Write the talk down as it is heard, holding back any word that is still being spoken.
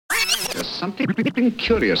There's something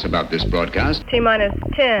curious about this broadcast. T-minus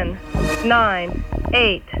 10, 9,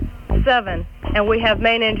 8, 7, and we have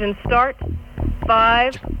main engine start.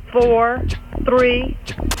 5, 4, 3,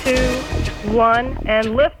 2, 1, and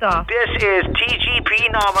liftoff. This is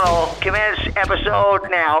TGP Nominal. Commence episode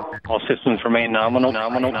now. All systems remain nominal.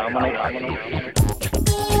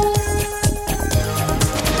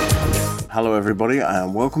 Hello everybody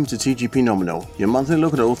and welcome to TGP Nominal, your monthly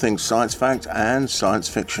look at all things science fact and science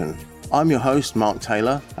fiction. I'm your host Mark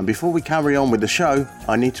Taylor, and before we carry on with the show,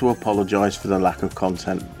 I need to apologise for the lack of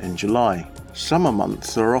content in July. Summer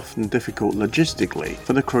months are often difficult logistically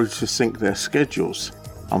for the crew to sync their schedules.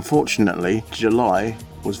 Unfortunately, July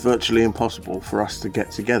was virtually impossible for us to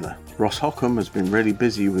get together. Ross Hockham has been really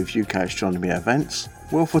busy with UK astronomy events.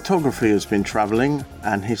 Will Photography has been travelling,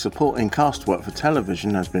 and his supporting cast work for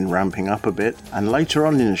television has been ramping up a bit, and later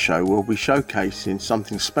on in the show we'll be showcasing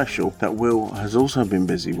something special that Will has also been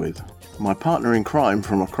busy with. My partner in crime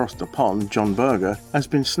from across the pond, John Berger, has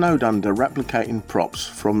been snowed under replicating props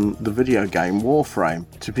from the video game Warframe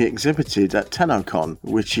to be exhibited at TennoCon,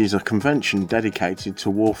 which is a convention dedicated to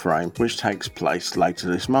Warframe which takes place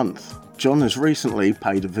later this month. John has recently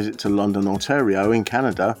paid a visit to London, Ontario in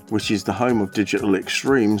Canada, which is the home of Digital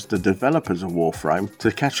Extremes, the developers of Warframe,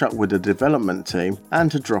 to catch up with the development team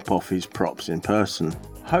and to drop off his props in person.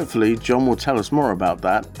 Hopefully John will tell us more about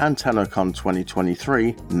that and TennoCon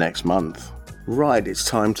 2023 next month. Right, it's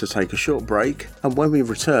time to take a short break, and when we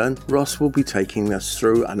return, Ross will be taking us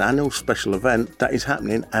through an annual special event that is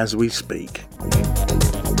happening as we speak.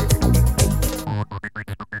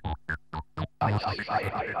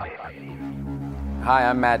 Hi,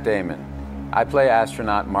 I'm Matt Damon. I play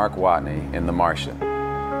astronaut Mark Watney in The Martian.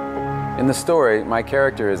 In the story, my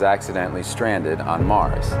character is accidentally stranded on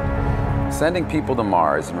Mars. Sending people to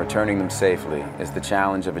Mars and returning them safely is the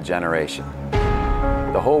challenge of a generation.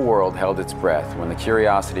 The whole world held its breath when the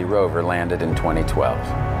Curiosity rover landed in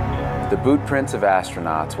 2012. The boot prints of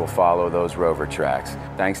astronauts will follow those rover tracks,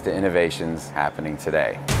 thanks to innovations happening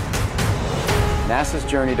today. NASA's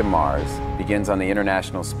journey to Mars begins on the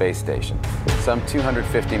International Space Station, some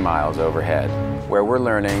 250 miles overhead, where we're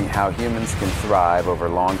learning how humans can thrive over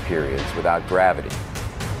long periods without gravity.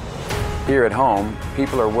 Here at home,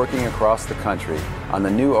 people are working across the country on the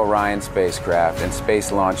new Orion spacecraft and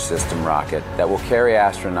Space Launch System rocket that will carry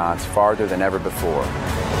astronauts farther than ever before.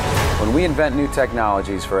 When we invent new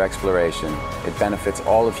technologies for exploration, it benefits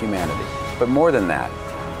all of humanity. But more than that,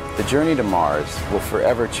 the journey to Mars will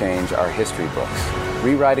forever change our history books,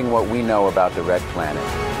 rewriting what we know about the Red Planet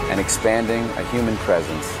and expanding a human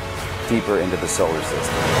presence deeper into the solar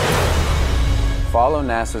system. Follow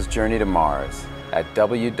NASA's journey to Mars at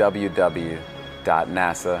www.nasa.gov.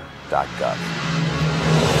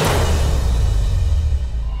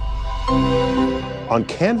 On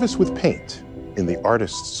canvas with paint in the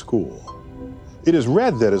artist's school, it is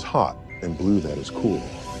red that is hot and blue that is cool.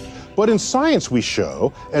 But in science we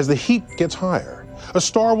show, as the heat gets higher, a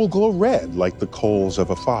star will glow red like the coals of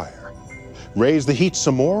a fire. Raise the heat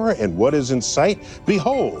some more, and what is in sight?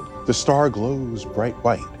 Behold, the star glows bright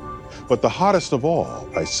white. But the hottest of all,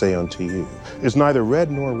 I say unto you, is neither red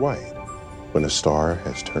nor white, when a star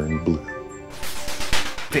has turned blue.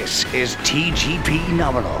 This is TGP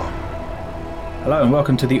Nominal. Hello and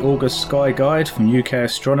welcome to the August Sky Guide from UK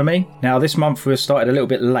Astronomy. Now this month we've started a little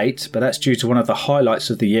bit late, but that's due to one of the highlights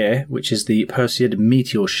of the year, which is the Perseid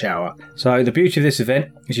meteor shower. So the beauty of this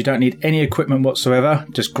event is you don't need any equipment whatsoever.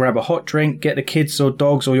 Just grab a hot drink, get the kids or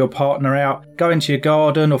dogs or your partner out, go into your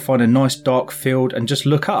garden or find a nice dark field and just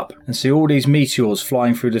look up and see all these meteors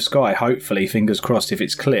flying through the sky, hopefully, fingers crossed if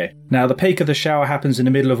it's clear. Now the peak of the shower happens in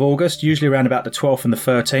the middle of August, usually around about the 12th and the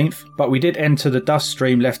 13th, but we did enter the dust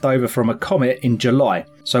stream left over from a comet in July.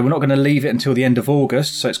 So we're not going to leave it until the end of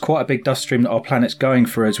August, so it's quite a big dust stream that our planet's going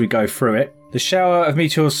through as we go through it. The shower of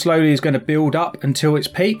meteors slowly is going to build up until its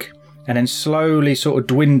peak, and then slowly sort of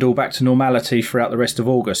dwindle back to normality throughout the rest of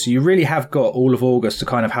August. So you really have got all of August to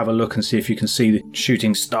kind of have a look and see if you can see the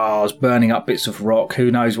shooting stars, burning up bits of rock, who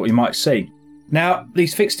knows what you might see. Now,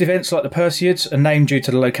 these fixed events like the Perseids are named due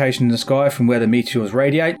to the location in the sky from where the meteors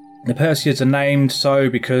radiate. The Perseids are named so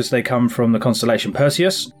because they come from the constellation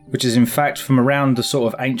Perseus, which is in fact from around the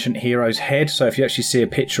sort of ancient hero's head. So if you actually see a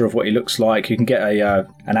picture of what he looks like, you can get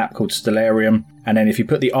an app called Stellarium. And then if you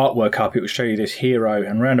put the artwork up, it will show you this hero.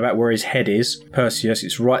 And round about where his head is, Perseus,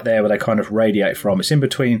 it's right there where they kind of radiate from. It's in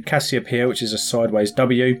between Cassiopeia, which is a sideways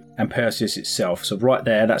W, and Perseus itself. So right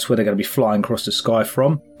there, that's where they're going to be flying across the sky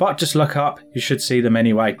from. But just look up, you should see them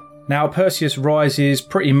anyway. Now, Perseus rises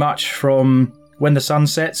pretty much from when the sun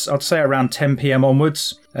sets, I'd say around 10 p.m.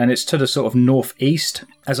 onwards, and it's to the sort of northeast.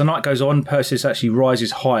 As the night goes on, Perseus actually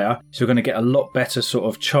rises higher, so you're going to get a lot better sort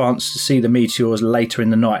of chance to see the meteors later in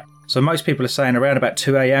the night. So most people are saying around about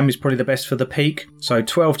 2 a.m. is probably the best for the peak. So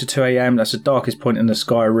 12 to 2 a.m, that's the darkest point in the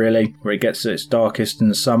sky really, where it gets at its darkest in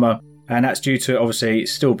the summer. And that's due to obviously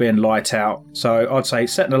still being light out. So I'd say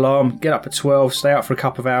set an alarm, get up at 12, stay out for a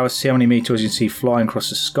couple of hours, see how many meteors you see flying across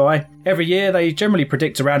the sky. Every year they generally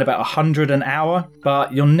predict around about 100 an hour,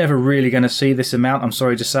 but you're never really going to see this amount, I'm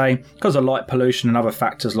sorry to say, because of light pollution and other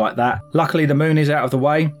factors like that. Luckily the moon is out of the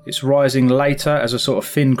way. It's rising later as a sort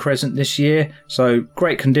of thin crescent this year, so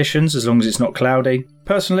great conditions as long as it's not cloudy.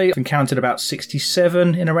 Personally, I've encountered about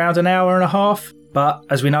 67 in around an hour and a half. But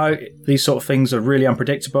as we know, these sort of things are really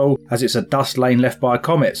unpredictable as it's a dust lane left by a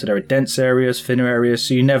comet. So there are dense areas, thinner areas,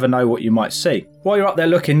 so you never know what you might see. While you're up there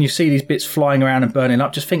looking, you see these bits flying around and burning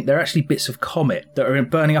up. Just think they're actually bits of comet that are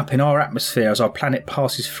burning up in our atmosphere as our planet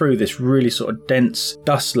passes through this really sort of dense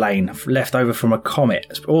dust lane left over from a comet.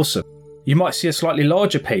 It's awesome. You might see a slightly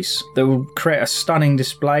larger piece that will create a stunning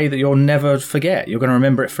display that you'll never forget. You're going to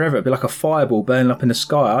remember it forever. It'll be like a fireball burning up in the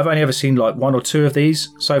sky. I've only ever seen like 1 or 2 of these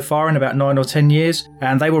so far in about 9 or 10 years,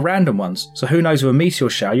 and they were random ones. So who knows, with a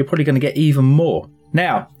meteor shower, you're probably going to get even more.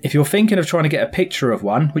 Now, if you're thinking of trying to get a picture of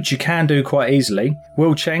one, which you can do quite easily,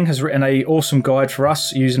 Will Cheng has written an awesome guide for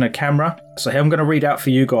us using a camera. So I'm going to read out for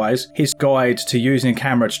you guys his guide to using a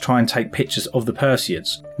camera to try and take pictures of the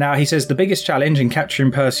Perseids. Now, he says the biggest challenge in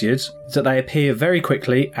capturing Perseids is that they appear very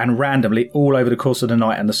quickly and randomly all over the course of the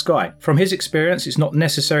night and the sky. From his experience, it's not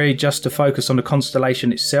necessary just to focus on the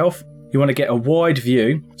constellation itself. You want to get a wide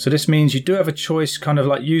view, so this means you do have a choice, kind of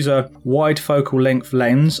like use a wide focal length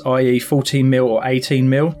lens, i.e. 14mm or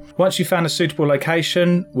 18mm. Once you've found a suitable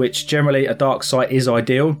location, which generally a dark site is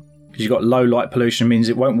ideal, because you've got low light pollution, means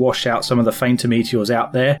it won't wash out some of the fainter meteors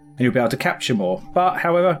out there, and you'll be able to capture more. But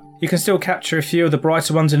however, you can still capture a few of the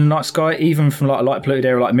brighter ones in the night sky, even from like a light polluted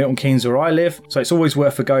area like Milton Keynes where I live, so it's always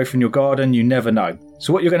worth a go from your garden, you never know.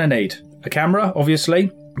 So what you're going to need, a camera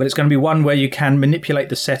obviously, but it's going to be one where you can manipulate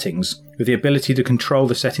the settings with the ability to control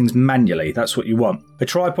the settings manually. That's what you want. A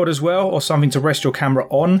tripod as well, or something to rest your camera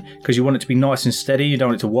on, because you want it to be nice and steady. You don't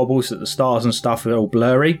want it to wobble so that the stars and stuff are all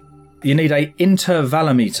blurry. You need a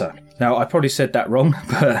intervalometer. Now, I probably said that wrong,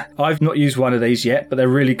 but I've not used one of these yet, but they're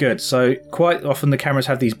really good. So quite often the cameras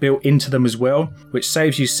have these built into them as well, which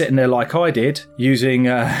saves you sitting there like I did, using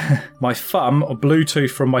my thumb or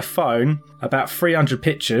Bluetooth from my phone, about 300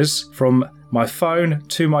 pictures from my phone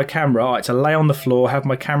to my camera. I had to lay on the floor, have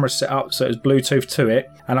my camera set up so it was Bluetooth to it,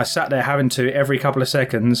 and I sat there having to, every couple of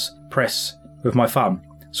seconds, press with my thumb.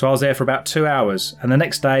 So I was there for about 2 hours, and the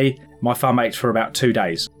next day, my thumb ached for about 2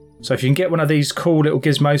 days. So if you can get one of these cool little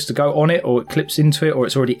gizmos to go on it, or it clips into it, or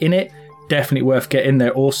it's already in it, definitely worth getting.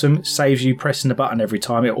 They're awesome. Saves you pressing the button every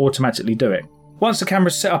time. It'll automatically do it. Once the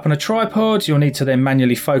camera's set up on a tripod, you'll need to then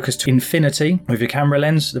manually focus to infinity with your camera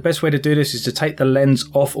lens. The best way to do this is to take the lens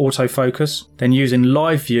off autofocus, then using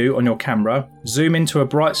live view on your camera, zoom into a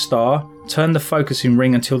bright star, turn the focusing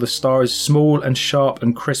ring until the star is small and sharp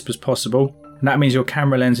and crisp as possible. And that means your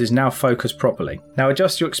camera lens is now focused properly. Now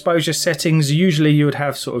adjust your exposure settings. Usually you would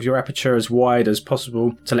have sort of your aperture as wide as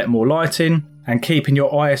possible to let more light in, and keeping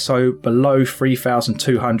your ISO below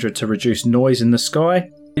 3200 to reduce noise in the sky.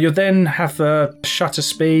 You'll then have a shutter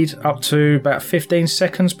speed up to about 15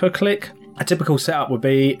 seconds per click. A typical setup would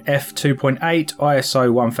be f2.8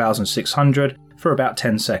 ISO 1600 for about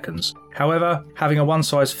 10 seconds. However, having a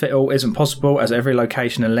one-size-fits-all isn't possible, as every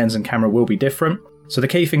location and lens and camera will be different. So the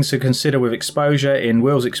key things to consider with exposure, in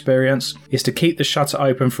Will's experience, is to keep the shutter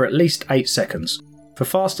open for at least 8 seconds. For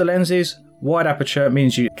faster lenses, wide aperture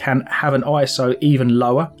means you can have an ISO even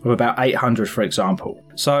lower, of about 800 for example.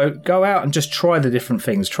 So go out and just try the different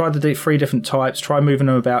things. Try the 3 different types, try moving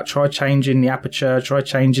them about, try changing the aperture, try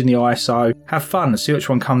changing the ISO. Have fun and see which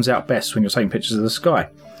one comes out best when you're taking pictures of the sky.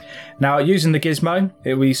 Now, using the gizmo,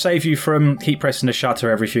 it will save you from keep pressing the shutter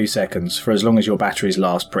every few seconds for as long as your batteries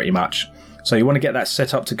last, pretty much. So you want to get that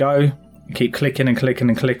set up to go, keep clicking and clicking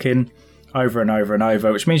and clicking over and over and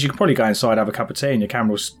over, which means you can probably go inside, have a cup of tea, and your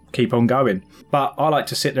camera will keep on going. But I like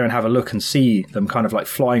to sit there and have a look and see them kind of like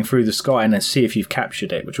flying through the sky and then see if you've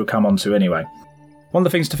captured it, which we'll come on to anyway. One of the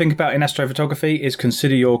things to think about in astrophotography is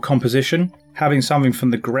consider your composition. Having something from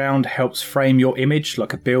the ground helps frame your image,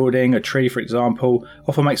 like a building, a tree for example,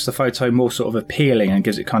 often makes the photo more sort of appealing and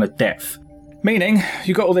gives it kind of depth. Meaning,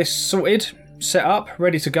 you've got all this sorted, set up,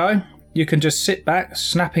 ready to go. You can just sit back,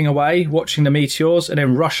 snapping away, watching the meteors, and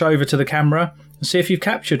then rush over to the camera and see if you've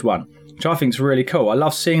captured one, which I think is really cool. I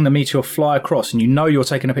love seeing the meteor fly across, and you know you're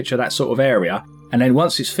taking a picture of that sort of area And then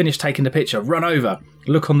once it's finished taking the picture, run over,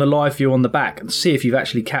 look on the live view on the back and see if you've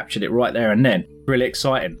actually captured it right there and then. Really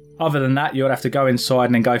exciting. Other than that, you'll have to go inside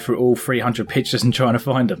and then go through all 300 pictures and trying to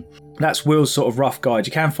find them. That's Will's sort of rough guide.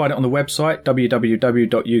 You can find it on the website,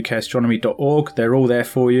 www.ukastronomy.org. They're all there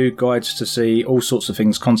for you, guides to see all sorts of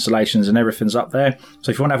things, constellations and everything's up there.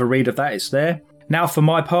 So if you want to have a read of that, it's there. Now for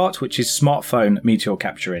my part, which is smartphone meteor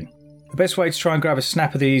capturing. The best way to try and grab a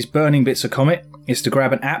snap of these burning bits of comet is to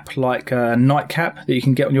grab an app like Nightcap that you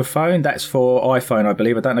can get on your phone. That's for iPhone, I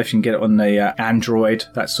believe. I don't know if you can get it on the Android,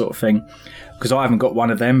 that sort of thing, because I haven't got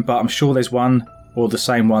one of them, but I'm sure there's one or the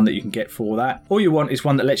same one that you can get for that. All you want is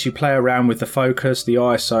one that lets you play around with the focus, the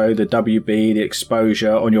ISO, the WB, the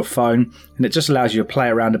exposure on your phone, and it just allows you to play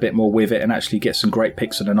around a bit more with it and actually get some great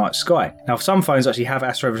pics of the night sky. Now, some phones actually have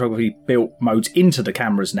astrophotography built modes into the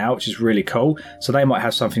cameras now, which is really cool, so they might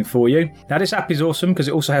have something for you. Now, this app is awesome because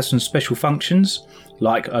it also has some special functions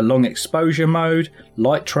like a long exposure mode,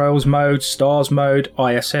 light trails mode, stars mode,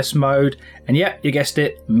 ISS mode, and yeah, you guessed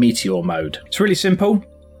it, meteor mode. It's really simple.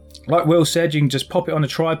 Like Will said, you can just pop it on a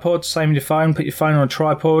tripod, same with your phone, put your phone on a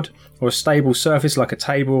tripod or a stable surface like a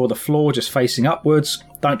table or the floor just facing upwards.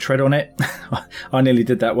 Don't tread on it. I nearly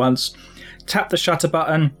did that once. Tap the shutter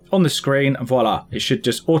button on the screen and voila, it should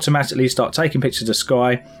just automatically start taking pictures of the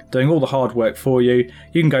sky, doing all the hard work for you.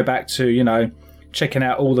 You can go back to, checking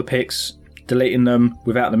out all the pics, deleting them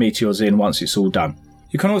without the meteors in once it's all done.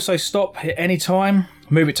 You can also stop at any time,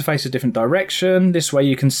 move it to face a different direction. This way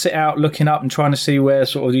you can sit out looking up and trying to see where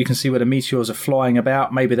you can see where the meteors are flying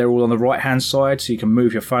about. Maybe they're all on the right hand side, so you can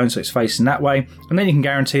move your phone so it's facing that way. And then you can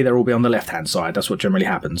guarantee they'll all be on the left hand side. That's what generally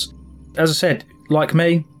happens. As I said, like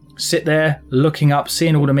me, sit there looking up,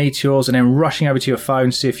 seeing all the meteors and then rushing over to your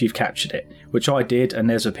phone, see if you've captured it, which I did. And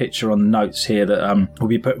there's a picture on the notes here that will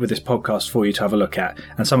be put with this podcast for you to have a look at,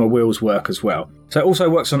 and some of Will's work as well. So it also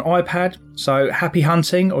works on iPad, so happy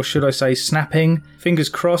hunting, or should I say snapping. Fingers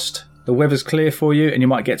crossed the weather's clear for you and you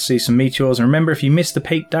might get to see some meteors. And remember, if you miss the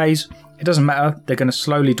peak days, it doesn't matter, they're going to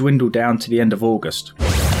slowly dwindle down to the end of August.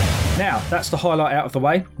 Now, that's the highlight out of the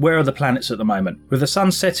way. Where are the planets at the moment? With the sun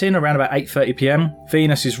setting around about 8:30 p.m,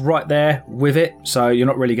 Venus is right there with it, so you're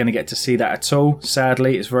not really going to get to see that at all.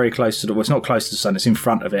 Sadly, it's very close to it's not close to the sun, it's in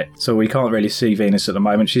front of it, so we can't really see Venus at the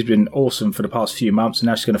moment. She's been awesome for the past few months, and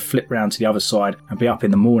now she's going to flip round to the other side and be up in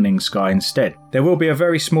the morning sky instead. There will be a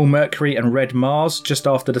very small Mercury and red Mars just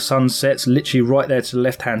after the sun sets, literally right there to the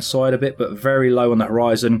left-hand side of it, but very low on the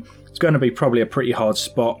horizon. It's going to be probably a pretty hard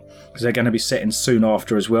spot because they're going to be setting soon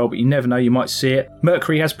after as well, but you never know, you might see it.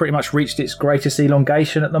 Mercury has pretty much reached its greatest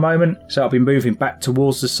elongation at the moment, so it'll be moving back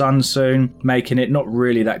towards the sun soon, making it not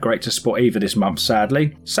really that great to spot either this month,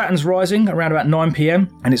 sadly. Saturn's rising around about 9 p.m,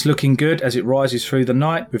 and it's looking good as it rises through the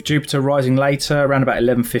night, with Jupiter rising later around about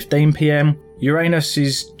 11:15 p.m. Uranus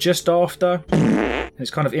is just after. It's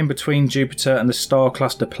kind of in between Jupiter and the star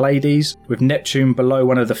cluster Pleiades, with Neptune below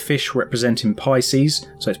one of the fish representing Pisces,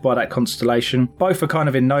 so it's by that constellation. Both are kind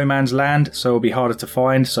of in no man's land, so it'll be harder to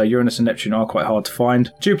find, so Uranus and Neptune are quite hard to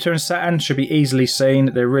find. Jupiter and Saturn should be easily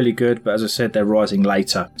seen, they're really good, but as I said, they're rising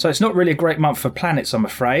later. So it's not really a great month for planets, I'm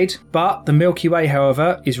afraid, but the Milky Way,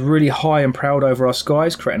 however, is really high and proud over our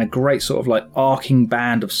skies, creating a great sort of like arcing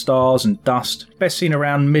band of stars and dust. Best seen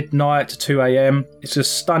around midnight to 2 a.m. It's a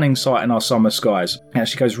stunning sight in our summer skies. It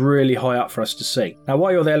actually goes really high up for us to see. Now,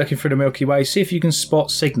 while you're there looking through the Milky Way, see if you can spot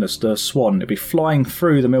Cygnus, the swan. It'll be flying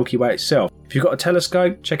through the Milky Way itself. If you've got a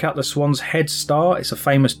telescope, check out the swan's head star. It's a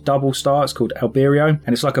famous double star. It's called Albireo,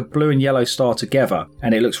 and it's like a blue and yellow star together.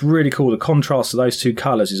 And it looks really cool. The contrast of those two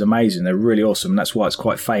colours is amazing. They're really awesome. And that's why it's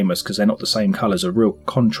quite famous, because they're not the same colours, a real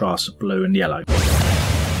contrast of blue and yellow.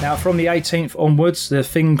 Now, from the 18th onwards, the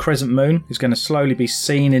thin crescent moon is going to slowly be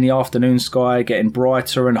seen in the afternoon sky, getting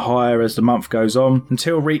brighter and higher as the month goes on,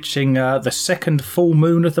 until reaching the second full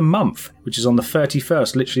moon of the month, which is on the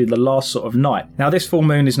 31st, literally the last sort of night. Now, this full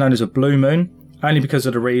moon is known as a blue moon, only because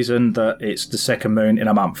of the reason that it's the second moon in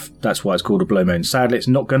a month. That's why it's called a blue moon. Sadly, it's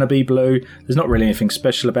not going to be blue. There's not really anything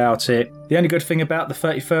special about it. The only good thing about the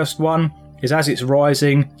 31st one is as it's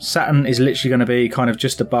rising, Saturn is literally going to be kind of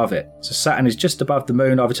just above it. So Saturn is just above the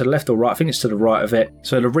moon, either to the left or right. I think it's to the right of it.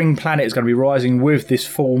 So the ring planet is going to be rising with this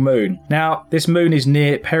full moon. Now, this moon is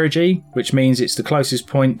near perigee, which means it's the closest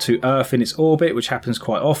point to Earth in its orbit, which happens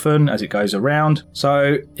quite often as it goes around.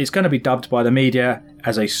 So it's going to be dubbed by the media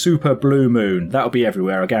as a super blue moon. That'll be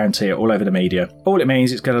everywhere, I guarantee it, all over the media. All it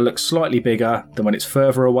means it's going to look slightly bigger than when it's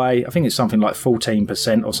further away. I think it's something like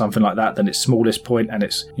 14% or something like that than its smallest point and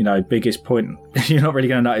its, biggest point. You're not really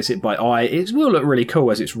going to notice it by eye. It will look really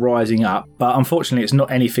cool as it's rising up, but unfortunately it's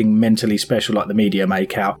not anything mentally special like the media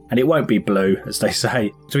make out, and it won't be blue, as they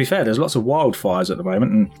say. To be fair, there's lots of wildfires at the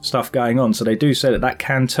moment and stuff going on, so they do say that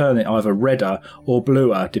can turn it either redder or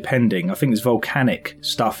bluer, depending. I think there's volcanic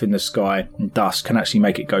stuff in the sky and dust can actually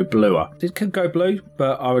make it go bluer. It could go blue,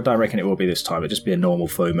 but I don't reckon it will be this time. It'll just be a normal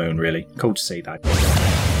full moon, really. Cool to see that.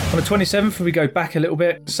 On the 27th, we go back a little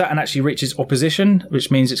bit, Saturn actually reaches opposition,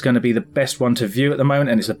 which means it's going to be the best one to view at the moment,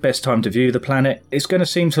 and it's the best time to view the planet. It's going to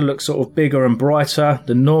seem to look sort of bigger and brighter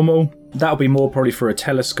than normal. That'll be more probably for a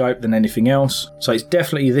telescope than anything else. So it's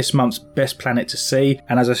definitely this month's best planet to see.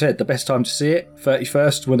 And as I said, the best time to see it,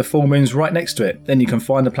 31st, when the full moon's right next to it. Then you can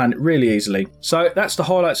find the planet really easily. So that's the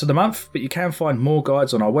highlights of the month, but you can find more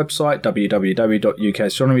guides on our website,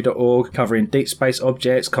 www.ukastronomy.org, covering deep space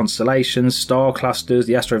objects, constellations, star clusters,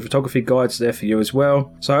 the astrophotography guides there for you as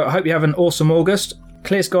well. So I hope you have an awesome August.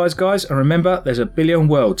 Clear skies, guys, and remember, there's a billion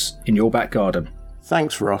worlds in your back garden.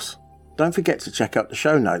 Thanks, Ross. Don't forget to check out the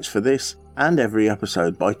show notes for this and every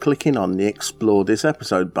episode by clicking on the Explore This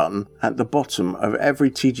Episode button at the bottom of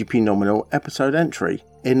every TGP Nominal episode entry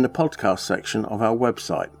in the podcast section of our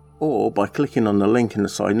website, or by clicking on the link in the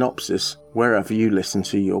synopsis wherever you listen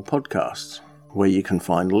to your podcasts, where you can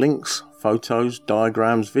find links, photos,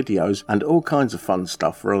 diagrams, videos, and all kinds of fun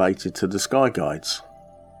stuff related to the Sky Guides.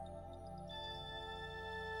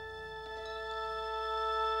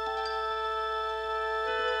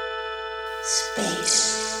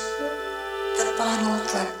 Space, the final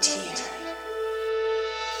frontier.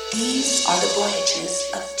 These are the voyages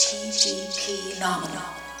of TGP Nominal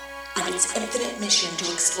and its infinite mission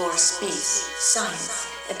to explore space, science,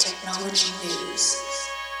 and technology news.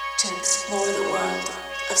 To explore the world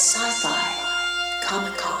of sci-fi,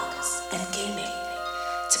 comic-cons, and gaming.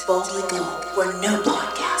 To boldly go where no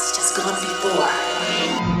podcast has gone before.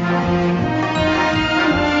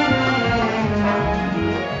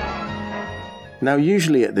 Now,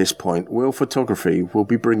 usually at this point, Wheel Photography will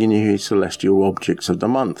be bringing you celestial objects of the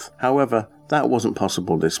month. However, that wasn't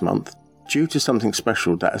possible this month, due to something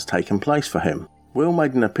special that has taken place for him. Will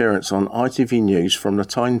made an appearance on ITV News from the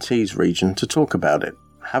Tyne Tees region to talk about it.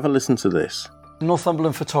 Have a listen to this.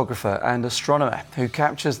 Northumberland photographer and astronomer who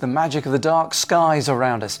captures the magic of the dark skies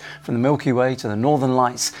around us, from the Milky Way to the Northern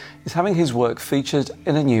Lights, is having his work featured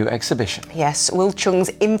in a new exhibition. Yes, Will Chung's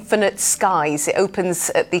Infinite Skies. It opens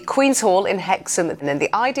at the Queen's Hall in Hexham, and the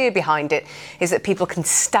idea behind it is that people can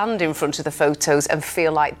stand in front of the photos and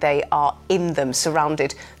feel like they are in them,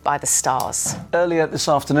 surrounded by the stars. Earlier this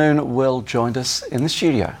afternoon, Will joined us in the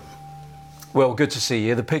studio. Well, good to see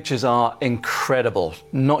you. The pictures are incredible.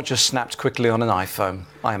 Not just snapped quickly on an iPhone,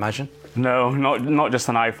 I imagine. No, not just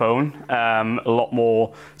an iPhone. A lot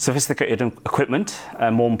more sophisticated equipment,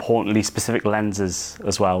 and more importantly, specific lenses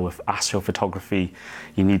as well. With astrophotography,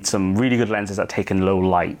 you need some really good lenses that take in low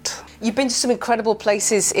light. You've been to some incredible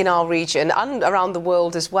places in our region and around the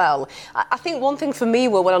world as well. I think one thing for me,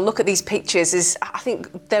 Will, when I look at these pictures is I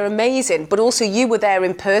think they're amazing, but also you were there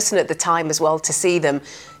in person at the time as well to see them.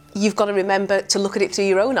 You've got to remember to look at it through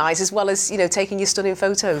your own eyes as well as, taking your stunning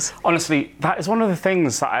photos. Honestly, that is one of the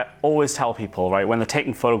things that I always tell people, right, when they're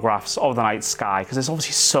taking photographs of the night sky, because there's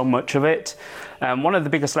obviously so much of it. One of the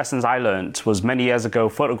biggest lessons I learned was many years ago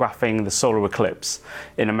photographing the solar eclipse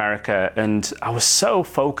in America, and I was so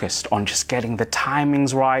focused on just getting the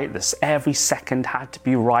timings right. Every second had to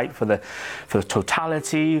be right for the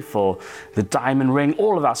totality, for the diamond ring,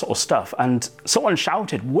 all of that sort of stuff. And someone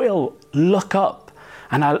shouted, "Will, look up."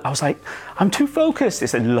 And I was like, I'm too focused. They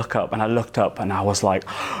said, look up. And I looked up and I was like,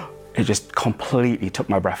 it just completely took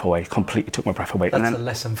my breath away, That's and then, a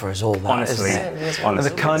lesson for us all, that, honestly, isn't it? Honestly. And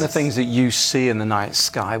the kind of things that you see in the night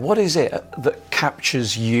sky, what is it that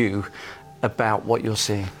captures you about what you're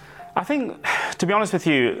seeing? I think, to be honest with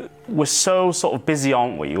you, we're so sort of busy,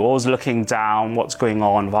 aren't we? We're always looking down what's going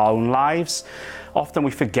on with our own lives. Often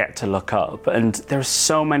we forget to look up, and there are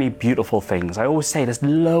so many beautiful things. I always say there's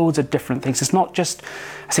loads of different things. It's not just,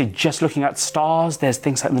 just looking at stars. There's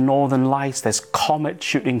things like the Northern Lights, there's comets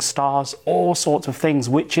shooting stars, all sorts of things,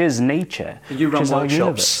 which is nature. You run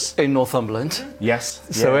workshops in Northumberland. Yes.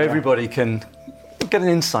 So everybody can get an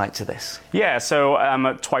insight to this? Yeah, so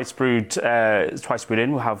at Twice Brewed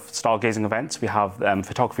Inn, we'll have stargazing events. We have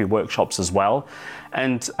photography workshops as well.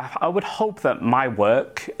 And I would hope that my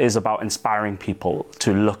work is about inspiring people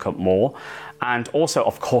to look up more. And also,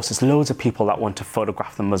 of course, there's loads of people that want to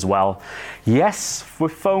photograph them as well. Yes,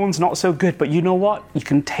 with phones, not so good, but you know what? You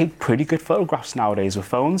can take pretty good photographs nowadays with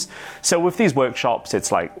phones. So with these workshops,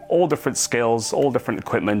 it's like all different skills, all different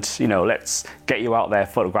equipment. You know, let's get you out there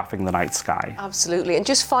photographing the night sky. Absolutely. And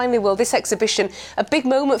just finally, Will, this exhibition, a big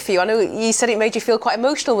moment for you. I know you said it made you feel quite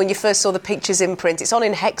emotional when you first saw the pictures in print. It's on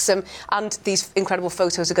in Hexham, and these incredible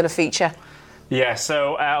photos are going to feature. Yeah,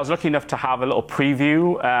 so I was lucky enough to have a little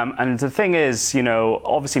preview, and the thing is, you know,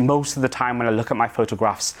 obviously most of the time when I look at my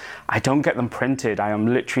photographs, I don't get them printed. I am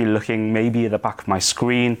literally looking maybe at the back of my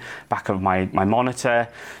screen, back of my monitor.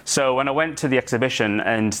 So when I went to the exhibition,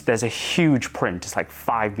 and there's a huge print, it's like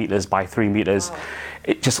 5 meters by 3 meters. Wow.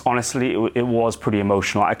 It just honestly, it was pretty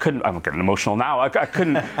emotional. I'm getting emotional now. I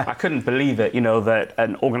couldn't believe it, you know, that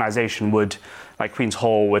an organization like Queen's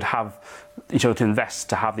Hall would have, you know, to invest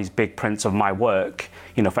to have these big prints of my work,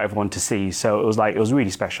 you know, for everyone to see. So it was really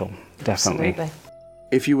special, definitely. Absolutely.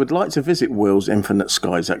 If you would like to visit Will's Infinite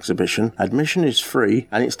Skies exhibition, admission is free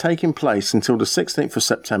and it's taking place until the 16th of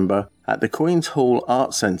September at the Queen's Hall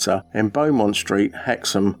Art Centre in Beaumont Street,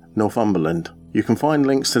 Hexham, Northumberland. You can find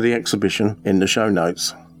links to the exhibition in the show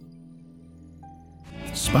notes.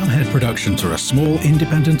 Spamhead Productions are a small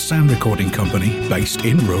independent sound recording company based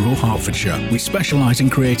in rural Hertfordshire. We specialise in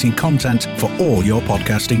creating content for all your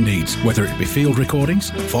podcasting needs, whether it be field recordings,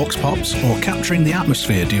 vox pops, or capturing the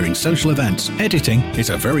atmosphere during social events. Editing is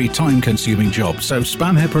a very time-consuming job, so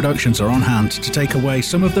Spamhead Productions are on hand to take away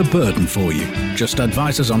some of the burden for you. Just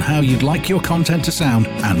advise us on how you'd like your content to sound,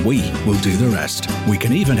 and we will do the rest. We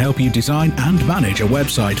can even help you design and manage a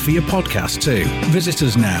website for your podcast too. Visit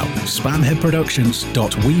us now, spamheadproductions.weebly.com.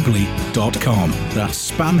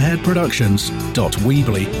 That's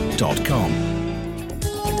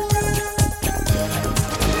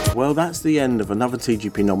spamheadproductions.weebly.com. Well, that's the end of another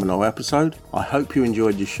TGP Nominal episode. I hope you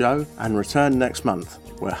enjoyed the show and return next month,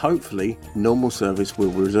 where hopefully normal service will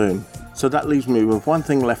resume. So that leaves me with one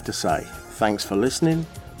thing left to say. Thanks for listening,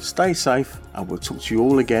 stay safe, and we'll talk to you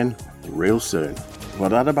all again real soon. Well,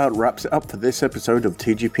 that about wraps it up for this episode of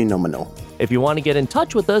TGP Nominal. If you want to get in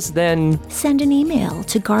touch with us, then send an email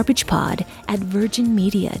to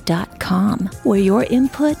garbagepod@virginmedia.com, where your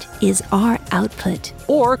input is our output.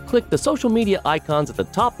 Or click the social media icons at the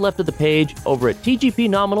top left of the page over at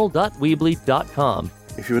tgpnominal.weebly.com.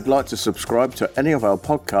 If you would like to subscribe to any of our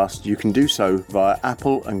podcasts, you can do so via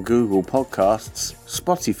Apple and Google Podcasts,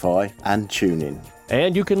 Spotify, and TuneIn.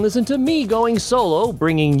 And you can listen to me going solo,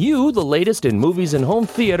 bringing you the latest in movies and home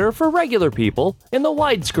theater for regular people in the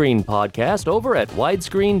Widescreen podcast over at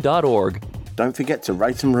widescreen.org. Don't forget to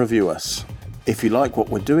rate and review us. If you like what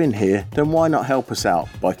we're doing here, then why not help us out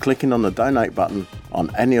by clicking on the donate button on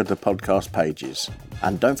any of the podcast pages.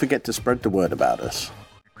 And don't forget to spread the word about us.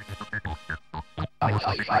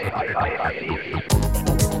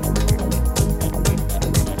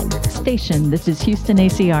 Station, this is Houston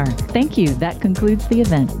ACR. Thank you. That concludes the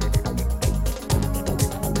event.